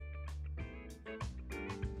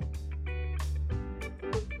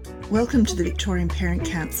Welcome to the Victorian Parent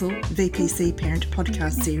Council VPC Parent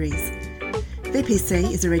Podcast Series.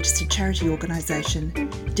 VPC is a registered charity organisation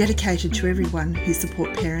dedicated to everyone who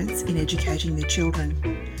support parents in educating their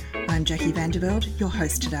children. I'm Jackie Vandervelde, your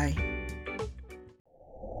host today.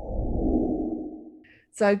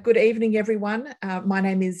 So good evening, everyone. My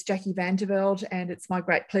name is Jackie Vandervelde, and it's my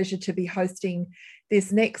great pleasure to be hosting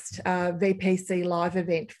this next VPC live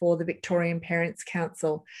event for the Victorian Parents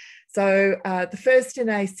Council. So the first in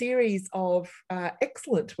a series of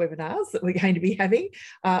excellent webinars that we're going to be having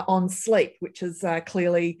on sleep, which is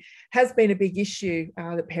clearly has been a big issue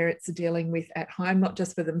that parents are dealing with at home, not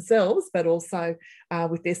just for themselves, but also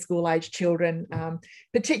with their school-age children,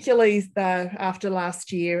 particularly after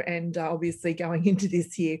last year and obviously going into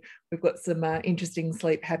this year. We've got some interesting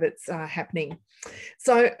sleep habits happening.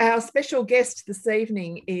 So our special guest this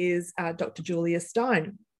evening is Dr. Julia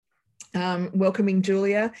Stone. Welcoming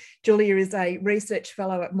Julia. Julia is a research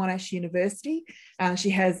fellow at Monash University. She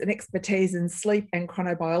has an expertise in sleep and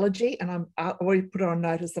chronobiology, and I already put her on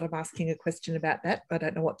notice that I'm asking a question about that, but I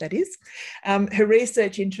don't know what that is. Her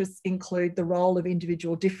research interests include the role of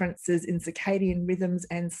individual differences in circadian rhythms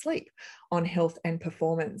and sleep on health and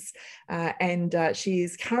performance. She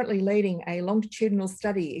is currently leading a longitudinal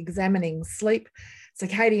study examining sleep,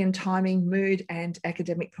 circadian timing, mood, and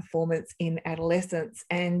academic performance in adolescents.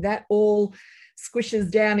 And that all squishes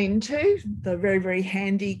down into the very, very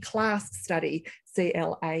handy CLASS study,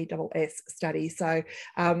 CLASS study. So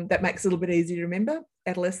that makes it a little bit easier to remember.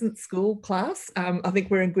 Adolescent, school, class. I think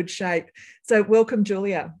we're in good shape. So welcome,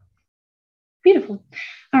 Julia. Beautiful.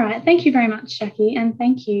 All right. Thank you very much, Jackie. And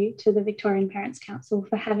thank you to the Victorian Parents Council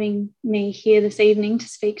for having me here this evening to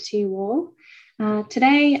speak to you all.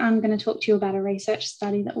 Today, I'm going to talk to you about a research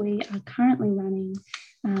study that we are currently running,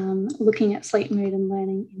 looking at sleep, mood and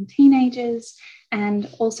learning in teenagers, and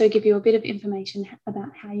also give you a bit of information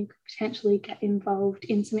about how you could potentially get involved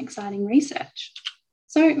in some exciting research.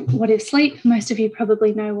 So what is sleep? Most of you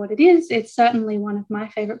probably know what it is. It's certainly one of my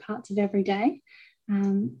favourite parts of every day.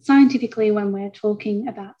 Scientifically, when we're talking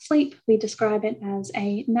about sleep, we describe it as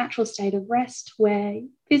a natural state of rest where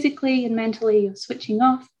physically and mentally you're switching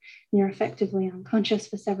off. You're effectively unconscious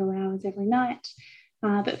for several hours every night.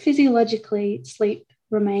 But physiologically, sleep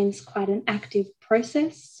remains quite an active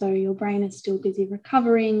process. So your brain is still busy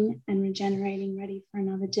recovering and regenerating, ready for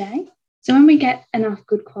another day. So when we get enough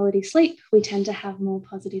good quality sleep, we tend to have more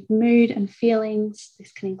positive mood and feelings.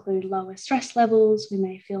 This can include lower stress levels. We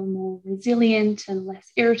may feel more resilient and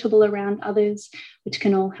less irritable around others, which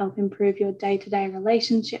can all help improve your day-to-day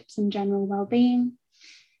relationships and general well-being.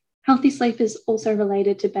 Healthy sleep is also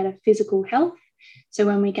related to better physical health. So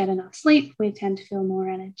when we get enough sleep, we tend to feel more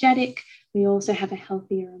energetic. We also have a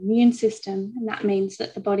healthier immune system, and that means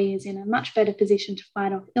that the body is in a much better position to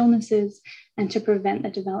fight off illnesses and to prevent the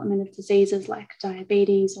development of diseases like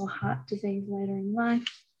diabetes or heart disease later in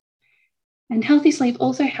life. And healthy sleep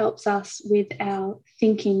also helps us with our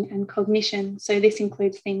thinking and cognition. So this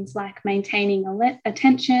includes things like maintaining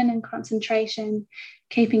attention and concentration,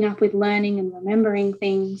 keeping up with learning and remembering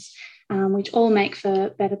things, which all make for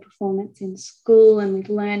better performance in school and with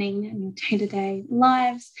learning and your day-to-day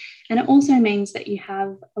lives. And it also means that you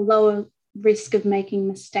have a lower risk of making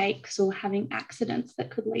mistakes or having accidents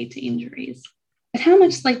that could lead to injuries. But how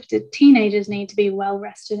much sleep do teenagers need to be well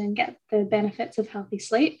rested and get the benefits of healthy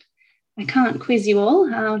sleep? I can't quiz you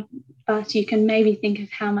all, but you can maybe think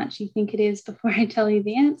of how much you think it is before I tell you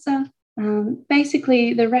the answer.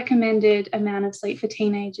 Basically, the recommended amount of sleep for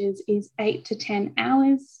teenagers is 8 to 10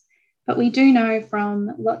 hours. But we do know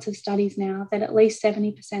from lots of studies now that at least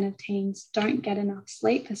 70% of teens don't get enough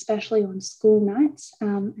sleep, especially on school nights,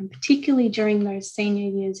 and particularly during those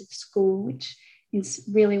senior years of school, which is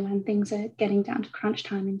really when things are getting down to crunch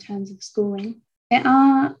time in terms of schooling. There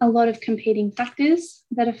are a lot of competing factors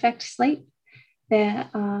that affect sleep. There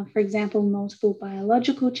are, for example, multiple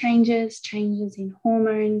biological changes in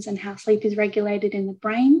hormones and how sleep is regulated in the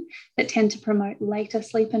brain that tend to promote later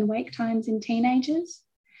sleep and wake times in teenagers.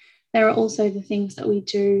 There are also the things that we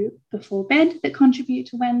do before bed that contribute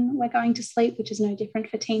to when we're going to sleep, which is no different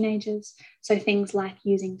for teenagers. So things like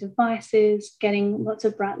using devices, getting lots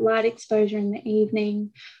of bright light exposure in the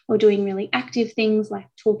evening, or doing really active things like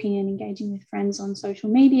talking and engaging with friends on social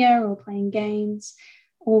media or playing games,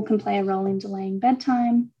 all can play a role in delaying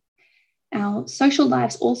bedtime. Our social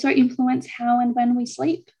lives also influence how and when we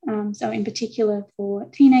sleep. So in particular for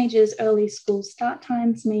teenagers, early school start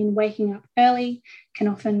times mean waking up early can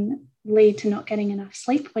often lead to not getting enough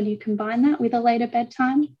sleep when you combine that with a later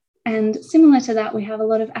bedtime. And similar to that, we have a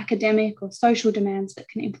lot of academic or social demands that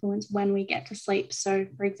can influence when we get to sleep. So,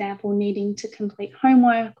 for example, needing to complete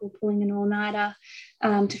homework or pulling an all-nighter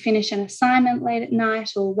to finish an assignment late at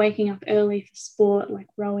night, or waking up early for sport like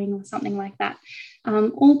rowing or something like that,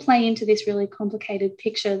 all play into this really complicated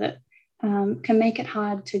picture that can make it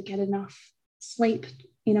hard to get enough sleep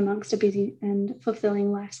in amongst a busy and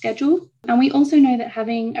fulfilling life schedule. And we also know that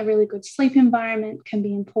having a really good sleep environment can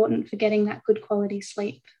be important for getting that good quality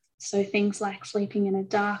sleep. So things like sleeping in a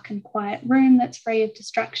dark and quiet room that's free of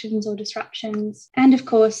distractions or disruptions. And of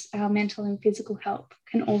course, our mental and physical health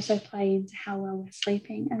can also play into how well we're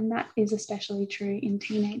sleeping. And that is especially true in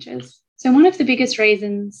teenagers. So one of the biggest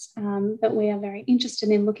reasons that we are very interested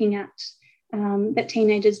in looking at that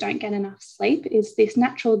teenagers don't get enough sleep is this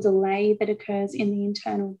natural delay that occurs in the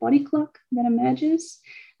internal body clock that emerges,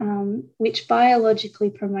 which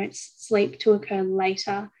biologically promotes sleep to occur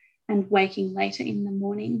later and waking later in the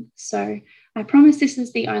morning. So I promise this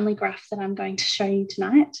is the only graph that I'm going to show you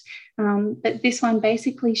tonight, but this one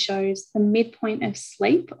basically shows the midpoint of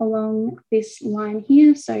sleep along this line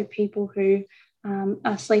here. So people who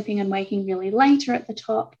are sleeping and waking really later at the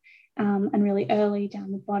top, and really early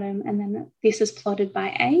down the bottom. And then this is plotted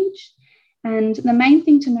by age. And the main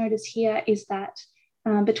thing to notice here is that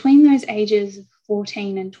between those ages of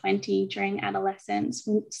 14 and 20 during adolescence,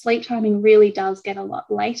 sleep timing really does get a lot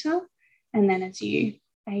later. And then as you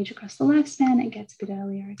age across the lifespan, it gets a bit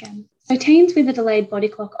earlier again. So teens with a delayed body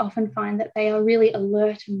clock often find that they are really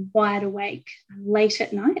alert and wide awake late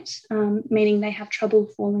at night, meaning they have trouble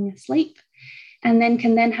falling asleep, and then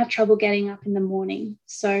can have trouble getting up in the morning.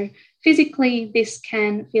 So physically, this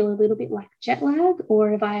can feel a little bit like jet lag,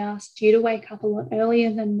 or if I asked you to wake up a lot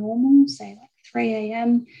earlier than normal, say like 3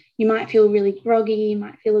 a.m., you might feel really groggy, you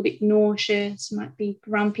might feel a bit nauseous, you might be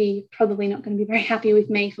grumpy, probably not going to be very happy with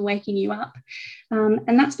me for waking you up.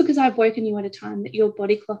 And that's because I've woken you at a time that your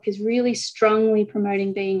body clock is really strongly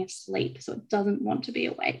promoting being asleep, so it doesn't want to be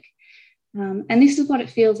awake. And this is what it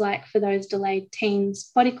feels like for those delayed teens'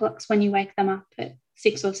 body clocks when you wake them up at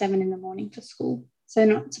 6 or 7 in the morning for school. So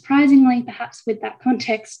not surprisingly, perhaps with that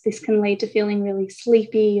context, this can lead to feeling really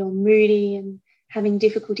sleepy or moody and having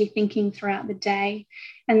difficulty thinking throughout the day.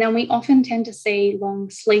 And then we often tend to see long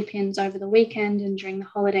sleep-ins over the weekend and during the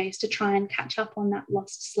holidays to try and catch up on that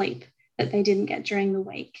lost sleep that they didn't get during the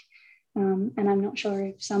week. And I'm not sure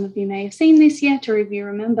if some of you may have seen this yet, or if you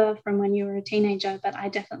remember from when you were a teenager, but I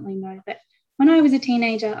definitely know that when I was a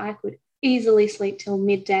teenager, I could easily sleep till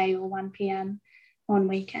midday or 1 p.m. on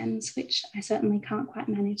weekends, which I certainly can't quite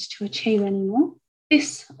manage to achieve anymore.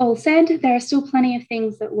 This all said, there are still plenty of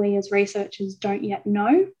things that we as researchers don't yet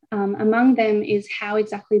know. Among them is how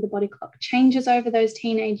exactly the body clock changes over those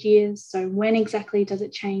teenage years. So when exactly does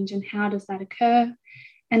it change and how does that occur?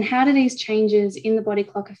 And how do these changes in the body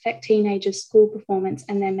clock affect teenagers' school performance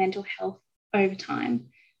and their mental health over time?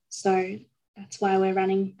 So that's why we're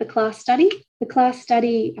running the CLASS study. The CLASS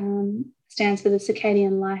study stands for the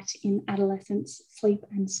Circadian Light in Adolescents Sleep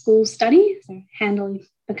and School Study, so handily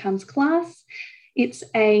becomes CLASS. It's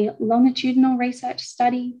a longitudinal research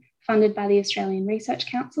study funded by the Australian Research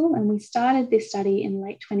Council, and we started this study in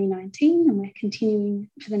late 2019, and we're continuing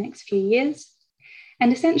for the next few years.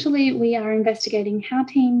 And essentially, we are investigating how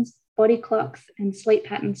teens' body clocks and sleep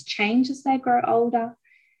patterns change as they grow older,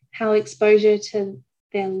 how exposure to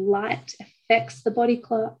their light affects the body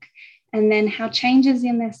clock, and then how changes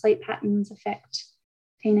in their sleep patterns affect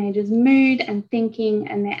teenagers' mood and thinking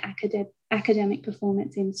and their academic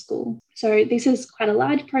performance in school. So this is quite a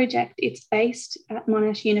large project. It's based at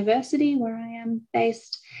Monash University, where I am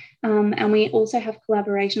based, and we also have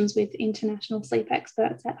collaborations with international sleep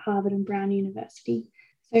experts at Harvard and Brown University.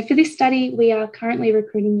 So for this study, we are currently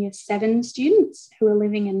recruiting Year 7 students who are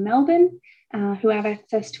living in Melbourne, who have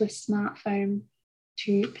access to a smartphone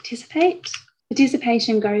to participate.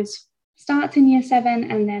 Participation starts in Year 7,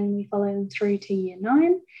 and then we follow them through to Year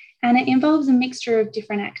 9. And it involves a mixture of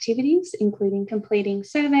different activities, including completing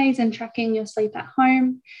surveys and tracking your sleep at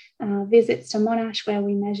home, visits to Monash where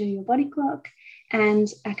we measure your body clock,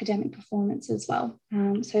 and academic performance as well.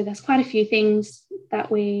 So there's quite a few things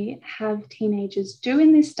that we have teenagers do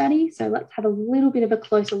in this study. So let's have a little bit of a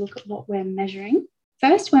closer look at what we're measuring.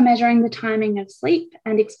 First, we're measuring the timing of sleep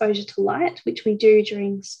and exposure to light, which we do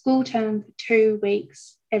during school term for 2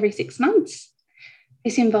 weeks every 6 months.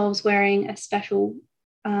 This involves wearing a special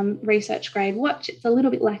research grade watch. It's a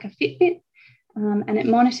little bit like a Fitbit, and it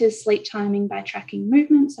monitors sleep timing by tracking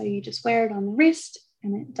movement. So you just wear it on the wrist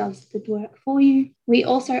and it does the work for you. We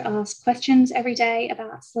also ask questions every day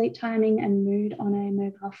about sleep timing and mood on a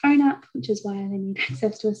mobile phone app, which is why they need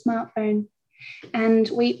access to a smartphone. And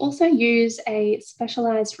we also use a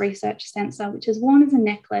specialised research sensor, which is worn as a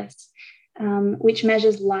necklace, which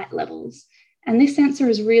measures light levels. And this sensor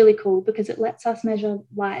is really cool because it lets us measure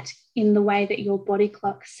light in the way that your body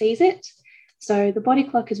clock sees it. So the body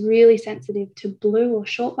clock is really sensitive to blue or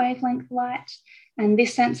short wavelength light. And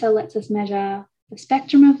this sensor lets us measure the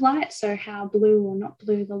spectrum of light, so how blue or not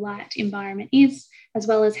blue the light environment is, as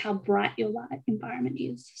well as how bright your light environment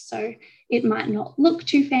is. So it might not look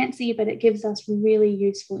too fancy, but it gives us really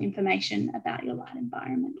useful information about your light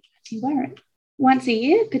environment as you wear it. Once a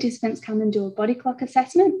year, participants come and do a body clock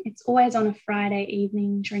assessment. It's always on a Friday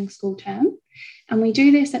evening during school term. And we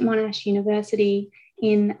do this at Monash University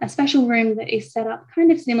in a special room that is set up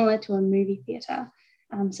kind of similar to a movie theatre.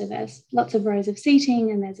 So there's lots of rows of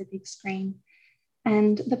seating and there's a big screen.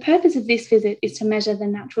 And the purpose of this visit is to measure the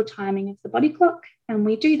natural timing of the body clock. And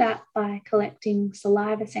we do that by collecting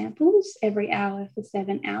saliva samples every hour for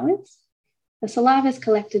 7 hours. The saliva is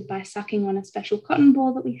collected by sucking on a special cotton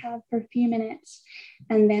ball that we have for a few minutes.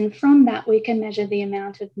 And then from that, we can measure the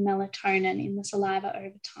amount of melatonin in the saliva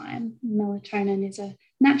over time. Melatonin is a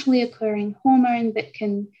naturally occurring hormone that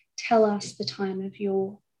can tell us the time of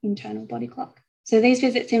your internal body clock. So these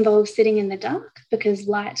visits involve sitting in the dark because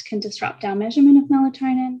light can disrupt our measurement of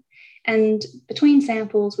melatonin. And between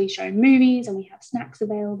samples, we show movies and we have snacks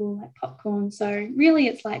available like popcorn. So really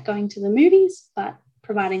it's like going to the movies, but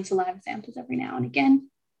providing saliva samples every now and again.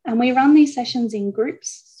 And we run these sessions in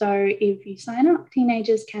groups. So if you sign up,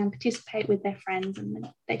 teenagers can participate with their friends and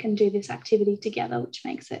they can do this activity together, which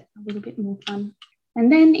makes it a little bit more fun. And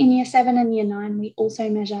then in Year 7 and Year 9, we also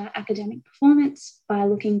measure academic performance by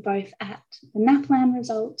looking both at the NAPLAN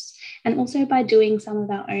results and also by doing some of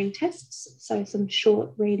our own tests, so some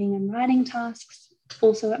short reading and writing tasks,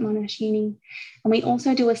 also at Monash Uni. And we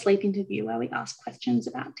also do a sleep interview where we ask questions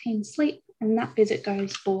about teen sleep, and that visit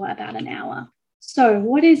goes for about an hour. So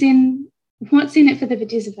what's in it for the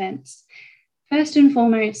participants? First and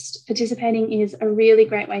foremost, participating is a really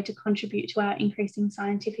great way to contribute to our increasing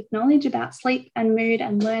scientific knowledge about sleep and mood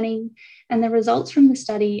and learning. And the results from the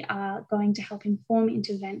study are going to help inform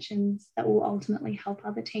interventions that will ultimately help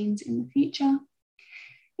other teens in the future.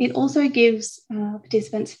 It also gives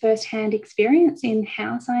participants first-hand experience in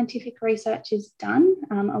how scientific research is done.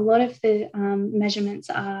 A lot of the measurements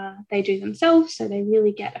they do themselves, so they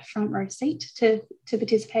really get a front row seat to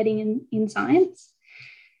participating in science.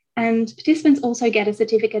 And participants also get a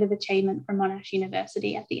certificate of achievement from Monash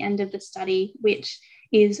University at the end of the study, which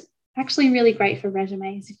is actually really great for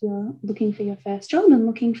resumes if you're looking for your first job and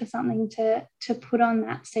looking for something to put on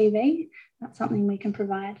that CV. That's something we can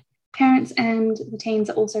provide. Parents and the teens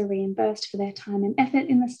are also reimbursed for their time and effort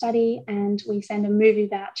in the study, and we send a movie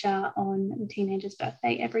voucher on the teenager's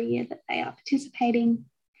birthday every year that they are participating.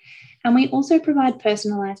 And we also provide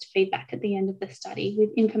personalised feedback at the end of the study with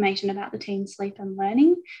information about the teen's sleep and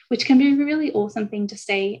learning, which can be a really awesome thing to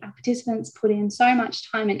see. Our participants put in so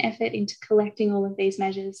much time and effort into collecting all of these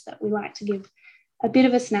measures that we like to give a bit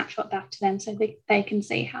of a snapshot back to them so that they can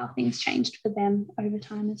see how things changed for them over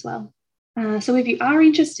time as well. So if you are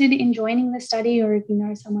interested in joining the study, or if you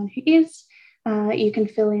know someone who is, you can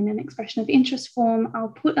fill in an expression of interest form. I'll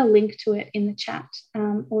put a link to it in the chat,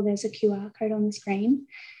 or there's a QR code on the screen.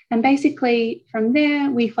 And basically from there,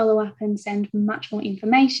 we follow up and send much more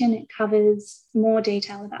information. It covers more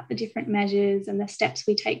detail about the different measures and the steps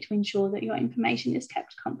we take to ensure that your information is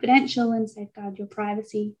kept confidential and safeguard your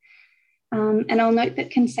privacy. And I'll note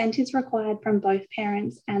that consent is required from both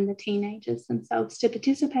parents and the teenagers themselves to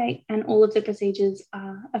participate, and all of the procedures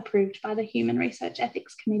are approved by the Human Research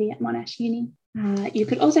Ethics Committee at Monash Uni. You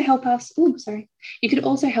could also help us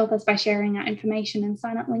by sharing our information and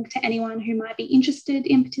sign-up link to anyone who might be interested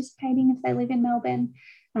in participating if they live in Melbourne.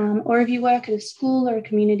 Or if you work at a school or a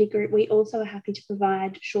community group, we also are happy to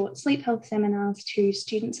provide short sleep health seminars to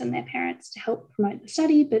students and their parents to help promote the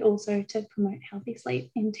study, but also to promote healthy sleep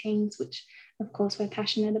in teens, which of course we're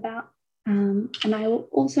passionate about. And I will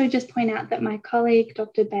also just point out that my colleague,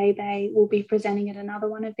 Dr. Bebe, will be presenting at another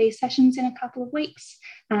one of these sessions in a couple of weeks,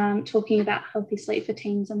 talking about healthy sleep for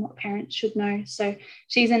teens and what parents should know. So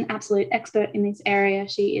she's an absolute expert in this area.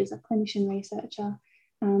 She is a clinician researcher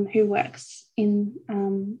who works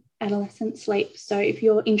in adolescent sleep. So if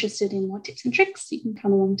you're interested in more tips and tricks, you can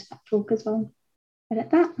come along to that talk as well. But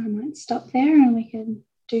at that, I might stop there and we can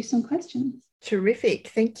do some questions. Terrific.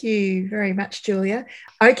 Thank you very much, Julia.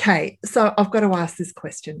 Okay, so I've got to ask this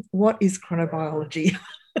question. What is chronobiology?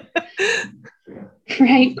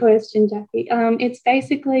 Great question, Jackie. It's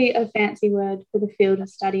basically a fancy word for the field of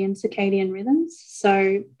study in circadian rhythms.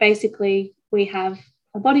 So basically we have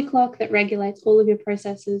a body clock that regulates all of your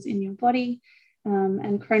processes in your body.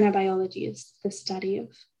 and chronobiology is the study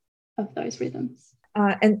of those rhythms.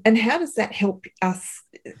 And how does that help us?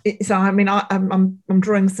 So I mean, I'm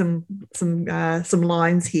drawing some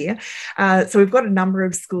lines here. So we've got a number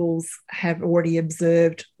of schools have already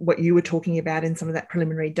observed what you were talking about in some of that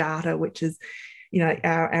preliminary data, which is,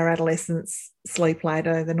 our adolescents sleep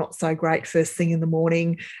later, they're not so great first thing in the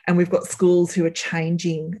morning, and we've got schools who are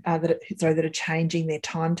changing that are changing their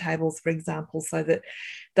timetables, for example, so that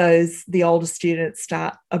the older students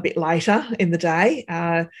start a bit later in the day.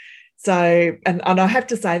 So, and I have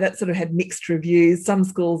to say that sort of had mixed reviews. Some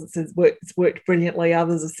schools, it says it's worked brilliantly.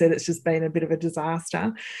 Others have said it's just been a bit of a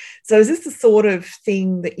disaster. So is this the sort of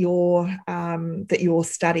thing that your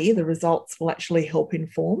study, the results, will actually help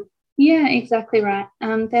inform? Yeah, exactly right.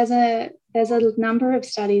 There's a number of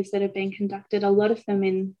studies that have been conducted, a lot of them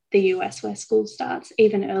in the US, where school starts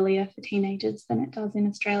even earlier for teenagers than it does in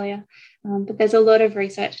Australia. But there's a lot of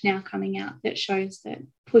research now coming out that shows that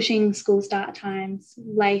pushing school start times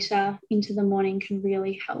later into the morning can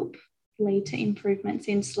really help lead to improvements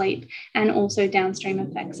in sleep and also downstream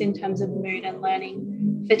effects in terms of mood and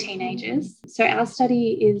learning for teenagers. So our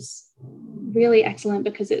study is really excellent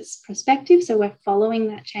because it's prospective. So we're following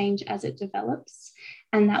that change as it develops,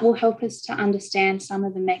 and that will help us to understand some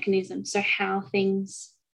of the mechanisms. So how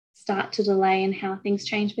things start to delay and how things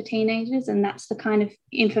change for teenagers. And that's the kind of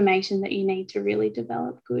information that you need to really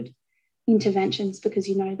develop good interventions, because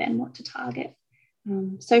you know then what to target.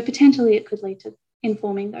 So potentially it could lead to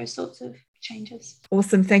informing those sorts of changes.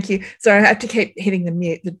 Awesome, thank you. So I have to keep hitting the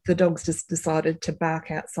mute. The dog's just decided to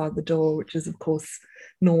bark outside the door, which is of course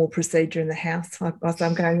normal procedure in the house.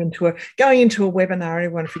 I'm going into a webinar.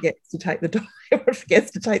 Everyone forgets to take the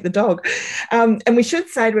dog. And we should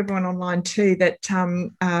say to everyone online too that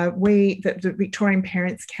the Victorian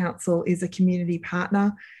Parents Council is a community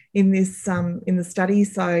partner in this in the study.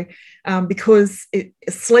 So because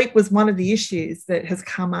sleep was one of the issues that has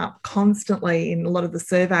come up constantly in a lot of the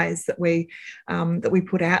surveys that we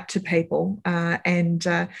put out to people,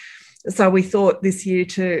 so we thought this year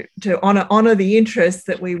to honour the interest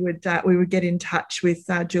that we would get in touch with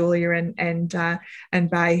Julia and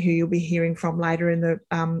Bay, who you'll be hearing from later in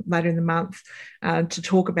the month, to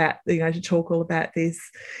talk all about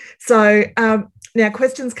this. So now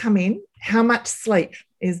questions come in. How much sleep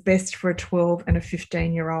is best for a 12 and a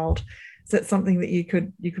 15-year-old? Is that something that you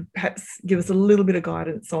could perhaps give us a little bit of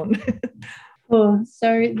guidance on? Sure. So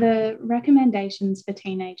the recommendations for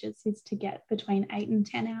teenagers is to get between 8 and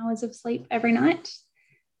 10 hours of sleep every night.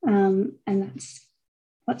 And that's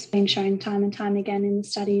what's been shown time and time again in the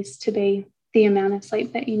studies to be the amount of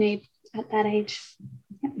sleep that you need at that age.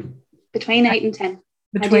 Yep. Between 8 and 10,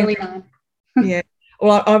 ideally 9. Yeah.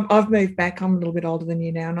 Well, I've moved back. I'm a little bit older than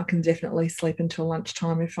you now, and I can definitely sleep until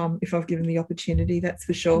lunchtime if I've given the opportunity. That's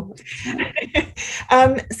for sure.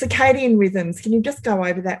 Circadian rhythms. Can you just go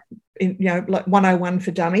over that in like 101 for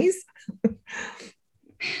dummies?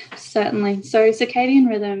 Certainly. So circadian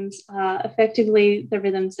rhythms are effectively the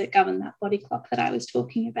rhythms that govern that body clock that I was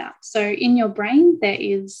talking about. So in your brain, there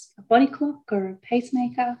is a body clock or a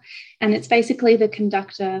pacemaker, and it's basically the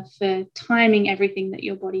conductor for timing everything that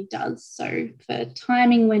your body does. So for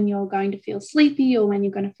timing when you're going to feel sleepy or when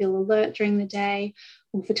you're going to feel alert during the day,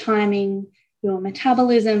 or for timing your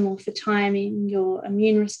metabolism, or for timing your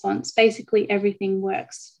immune response, basically everything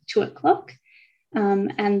works to a clock.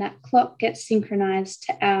 And that clock gets synchronized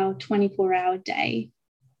to our 24-hour day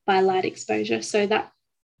by light exposure. So that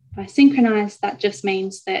by synchronized, that just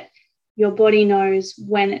means that your body knows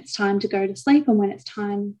when it's time to go to sleep and when it's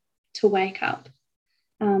time to wake up.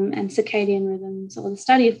 And circadian rhythms, or the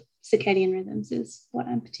study of circadian rhythms, is what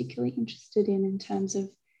I'm particularly interested in terms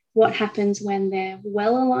of what happens when they're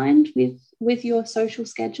well aligned with your social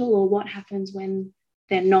schedule, or what happens when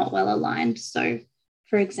they're not well aligned. So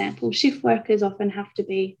for example, shift workers often have to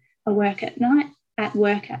be at work at night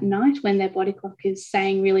when their body clock is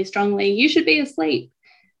saying really strongly, you should be asleep.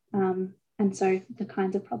 And so the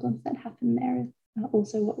kinds of problems that happen there are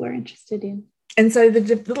also what we're interested in. And so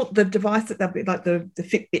the device that they'll be like the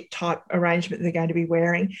Fitbit type arrangement they're going to be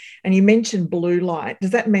wearing, and you mentioned blue light.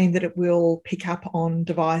 Does that mean that it will pick up on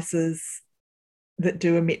devices that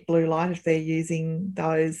do emit blue light if they're using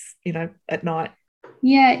those, at night?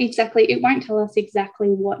 Yeah, exactly. It won't tell us exactly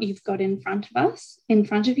what you've got in front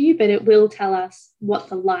of you, but it will tell us what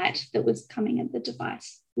the light that was coming at the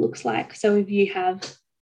device looks like. So if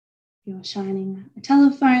you're shining a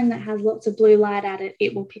telephone that has lots of blue light at it,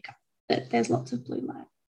 it will pick up that there's lots of blue light.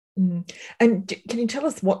 And can you tell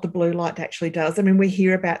us what the blue light actually does? I mean, we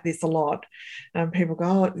hear about this a lot. People go,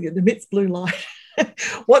 oh, it emits blue light.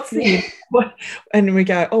 And we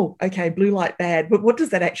go, oh, okay, blue light bad. But what does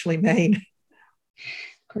that actually mean?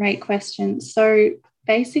 Great question. So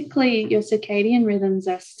basically, your circadian rhythms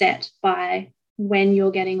are set by when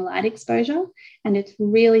you're getting light exposure, and it's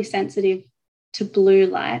really sensitive to blue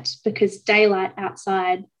light because daylight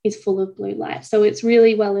outside is full of blue light. So it's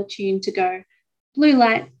really well attuned to go blue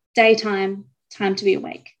light, daytime, time to be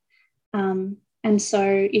awake. And so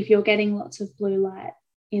if you're getting lots of blue light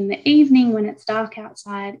in the evening when it's dark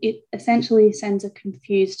outside, it essentially sends a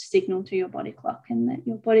confused signal to your body clock, and that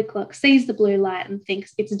your body clock sees the blue light and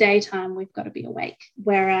thinks it's daytime, we've got to be awake.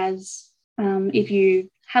 Whereas if you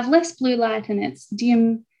have less blue light and it's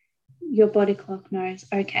dim, your body clock knows,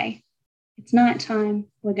 okay, it's nighttime,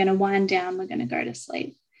 we're going to wind down, we're going to go to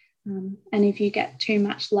sleep. And if you get too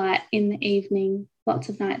much light in the evening, lots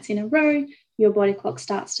of nights in a row, your body clock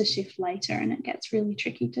starts to shift later and it gets really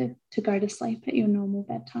tricky to go to sleep at your normal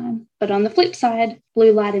bedtime. But on the flip side,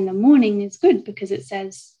 blue light in the morning is good because it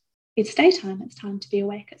says it's daytime, it's time to be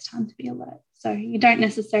awake, it's time to be alert. So you don't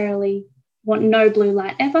necessarily want no blue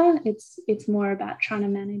light ever. It's more about trying to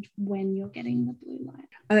manage when you're getting the blue light.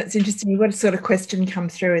 Oh, that's interesting. You've got a sort of question come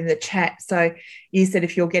through in the chat. So you said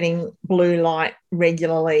if you're getting blue light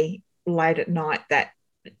regularly late at night, that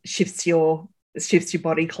shifts your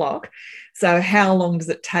body clock. So how long does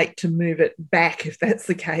it take to move it back if that's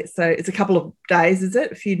the case? So it's a couple of days, is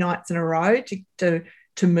it? A few nights in a row to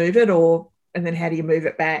move it, and then how do you move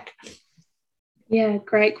it back? Yeah,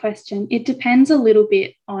 great question. It depends a little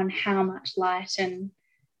bit on how much light and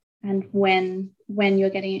when you're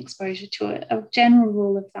getting exposure to it. A general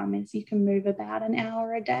rule of thumb is you can move about an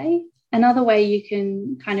hour a day. Another way you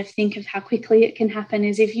can kind of think of how quickly it can happen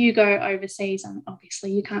is if you go overseas, and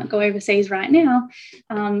obviously you can't go overseas right now,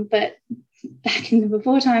 but back in the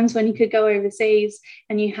before times when you could go overseas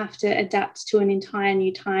and you have to adapt to an entire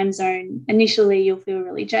new time zone, initially you'll feel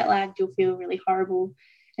really jet lagged, you'll feel really horrible,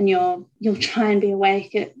 and you'll try and be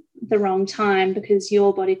awake at the wrong time because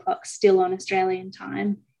your body clock's still on Australian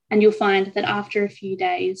time. And you'll find that after a few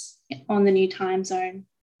days on the new time zone,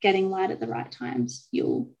 getting light at the right times,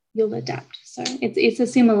 you'll adapt. So it's a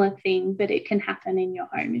similar thing, but it can happen in your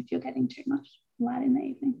home if you're getting too much light in the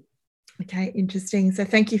evening. Okay, interesting. So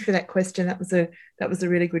thank you for that question. That was a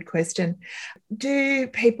really good question. Do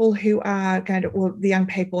people who are going to, or the young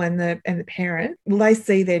people and the parent, will they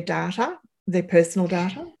see their data, their personal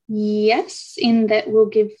data? Yes, in that we'll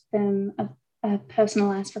give them a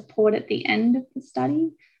personalised report at the end of the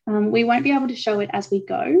study. We won't be able to show it as we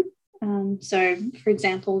go. So, for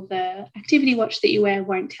example, the activity watch that you wear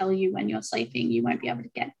won't tell you when you're sleeping. You won't be able to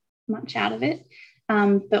get much out of it.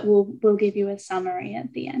 But we'll give you a summary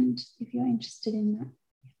at the end if you're interested in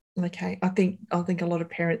that. Okay, I think a lot of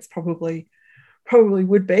parents probably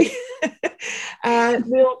would be.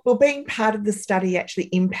 Will being part of the study actually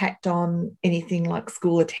impact on anything like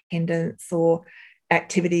school attendance or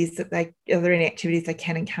activities are there any activities they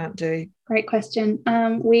can and can't do? Great question.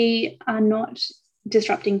 We are not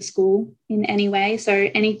disrupting school in any way, so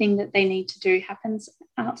anything that they need to do happens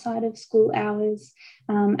outside of school hours,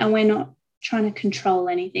 and we're not trying to control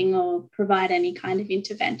anything or provide any kind of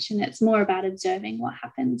intervention. It's more about observing what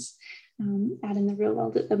happens out in the real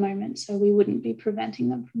world at the moment. So we wouldn't be preventing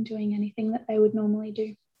them from doing anything that they would normally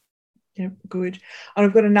do. Yeah, good. And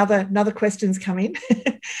I've got another question's come in.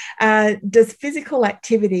 Does physical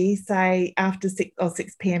activity, say after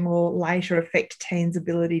 6 p.m. or later, affect teens'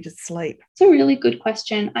 ability to sleep? It's a really good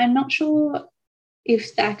question. I'm not sure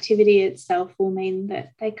if the activity itself will mean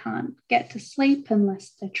that they can't get to sleep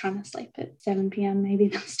unless they're trying to sleep at 7 p.m. Maybe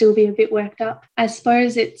they'll still be a bit worked up. I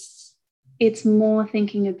suppose it's more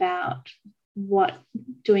thinking about what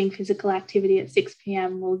doing physical activity at 6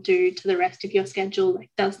 p.m. will do to the rest of your schedule.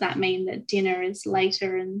 Like, does that mean that dinner is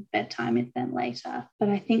later and bedtime is then later? But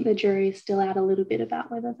I think the jury is still out a little bit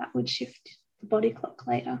about whether that would shift the body clock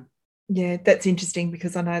later. Yeah, that's interesting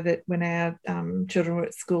because I know that when our children were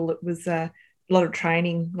at school, it was a lot of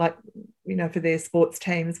training, like, for their sports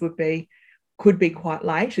teams could be quite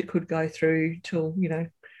late. It could go through till,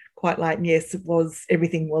 quite late. And yes,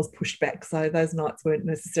 everything was pushed back. So those nights weren't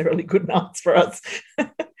necessarily good nights for us.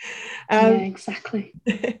 Yeah, exactly.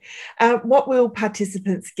 What will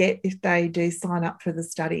participants get if they do sign up for the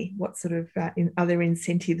study? What sort of are there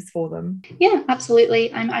incentives for them? Yeah,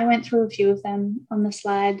 absolutely. I went through a few of them on the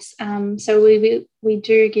slides. So we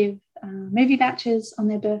do give movie vouchers on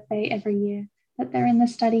their birthday every year that they're in the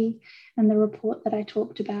study, and the report that I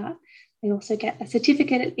talked about. They also get a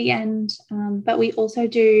certificate at the end, but we also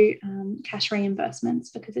do cash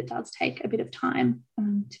reimbursements because it does take a bit of time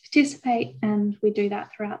to participate, and we do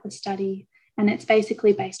that throughout the study. And it's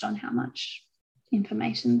basically based on how much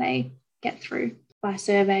information they get through by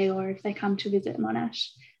survey or if they come to visit Monash.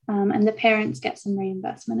 And the parents get some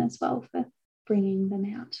reimbursement as well for bringing them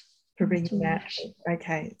out. For bringing them out.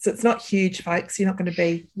 Okay. So it's not huge, folks. You're not going to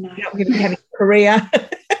be, No. you're not going to be having a career.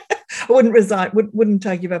 I wouldn't resign, wouldn't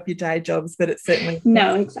give up your day jobs, but it's certainly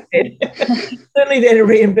no, exactly. certainly there to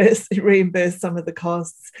reimburse some of the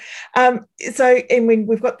costs. And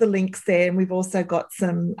we've got the links there, and we've also got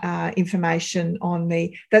some information on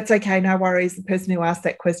that's okay, no worries. The person who asked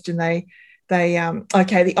that question, the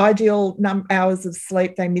ideal hours of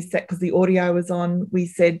sleep, they missed that because the audio was on. We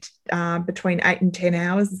said between 8 and 10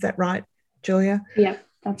 hours. Is that right, Julia? Yeah.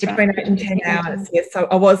 That's between right. 8 and 10 hours. Yes, so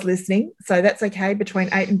I was listening. So that's okay. Between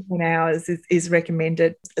 8 and 10 hours is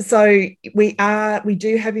recommended. So we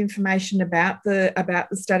do have information about the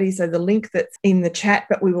study. So the link that's in the chat,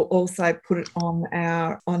 but we will also put it on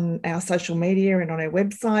our social media and on our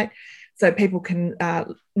website, so people can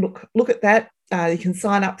look at that. You can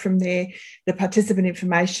sign up from there. The participant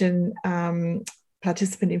information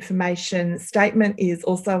statement is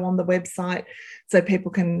also on the website, so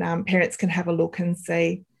people parents can have a look and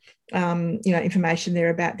see information there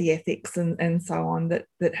about the ethics and so on that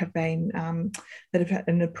have been that have had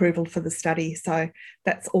an approval for the study. So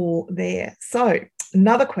that's all there. So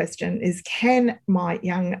another question is, can my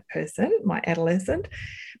young person, my adolescent,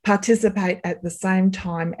 participate at the same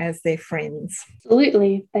time as their friends?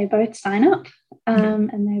 Absolutely. They both sign up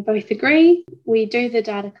and they both agree. We do the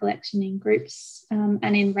data collection in groups and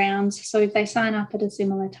in rounds. So if they sign up at a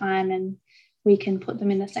similar time, and we can put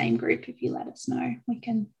them in the same group, if you let us know, we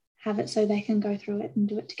can have it so they can go through it and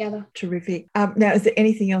do it together. Terrific. Now, is there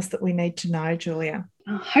anything else that we need to know, Julia?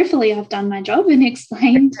 Hopefully I've done my job and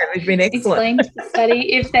explained excellent. The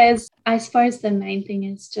study. If there's, I suppose the main thing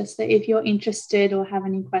is just that if you're interested or have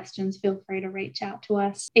any questions, feel free to reach out to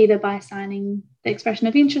us, either by signing the expression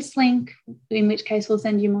of interest link, in which case we'll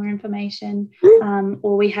send you more information,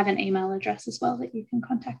 or we have an email address as well that you can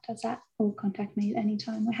contact us at, or contact me at any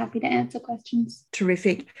time. We're happy to answer questions.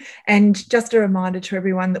 Terrific. And just a reminder to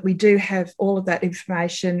everyone that we do have all of that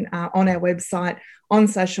information on our website, on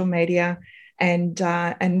social media, and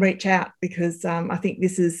reach out, because I think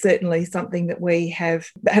this is certainly something that we have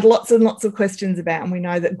had lots and lots of questions about, and we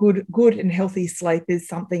know that good and healthy sleep is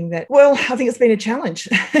something that, well, I think it's been a challenge.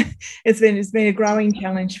 It's been a growing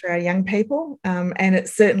challenge for our young people, and it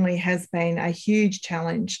certainly has been a huge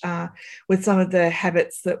challenge with some of the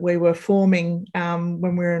habits that we were forming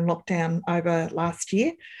when we were in lockdown over last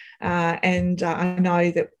year. And I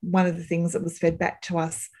know that one of the things that was fed back to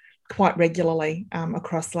us quite regularly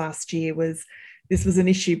across last year was, this was an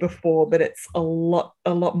issue before, but it's a lot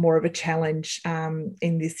more of a challenge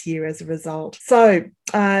in this year as a result. So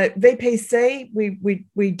VPC,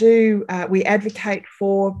 we advocate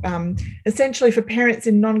for essentially for parents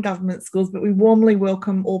in non-government schools, but we warmly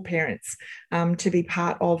welcome all parents to be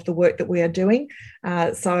part of the work that we are doing.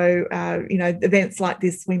 So events like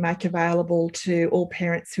this we make available to all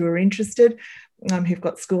parents who are interested. Who've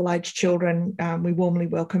got school-age children. We warmly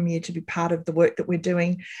welcome you to be part of the work that we're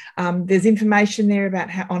doing. There's information there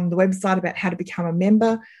on the website about how to become a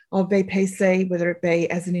member of VPC, whether it be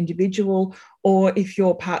as an individual or if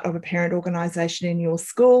you're part of a parent organisation in your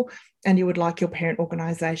school and you would like your parent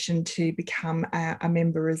organisation to become a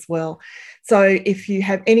member as well. So if you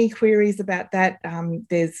have any queries about that,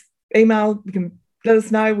 there's email. You can let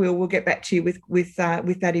us know. We'll get back to you with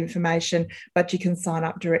that information, but you can sign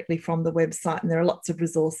up directly from the website, and there are lots of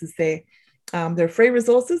resources there. There are free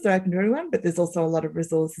resources, they're open to everyone, but there's also a lot of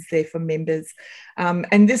resources there for members.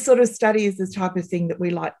 And this sort of study is the type of thing that we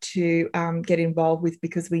like to get involved with,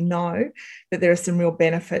 because we know that there are some real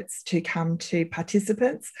benefits to come to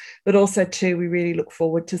participants, but also too, we really look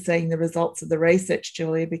forward to seeing the results of the research,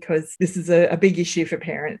 Julia, because this is a big issue for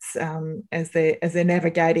parents as they're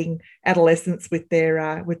navigating adolescence with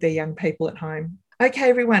their young people at home. Okay,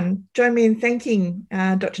 everyone, join me in thanking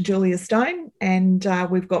Dr. Julia Stone, and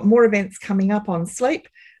we've got more events coming up on sleep,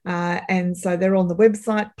 and so they're on the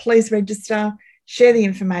website. Please register, share the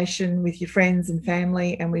information with your friends and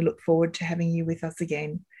family, and we look forward to having you with us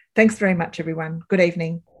again. Thanks very much, everyone. Good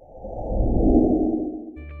evening.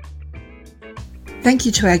 Thank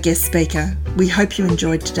you to our guest speaker. We hope you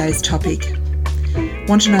enjoyed today's topic.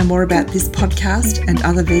 Want to know more about this podcast and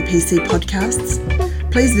other VPC podcasts?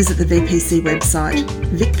 Please visit the VPC website,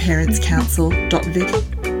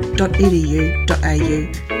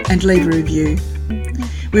 vicparentscouncil.vic.edu.au, and leave a review.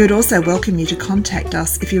 We would also welcome you to contact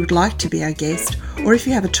us if you would like to be our guest, or if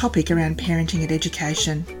you have a topic around parenting and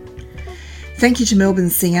education. Thank you to Melbourne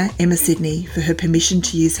singer Emma Sidney for her permission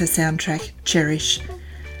to use her soundtrack, Cherish.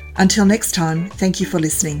 Until next time, thank you for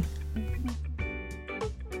listening.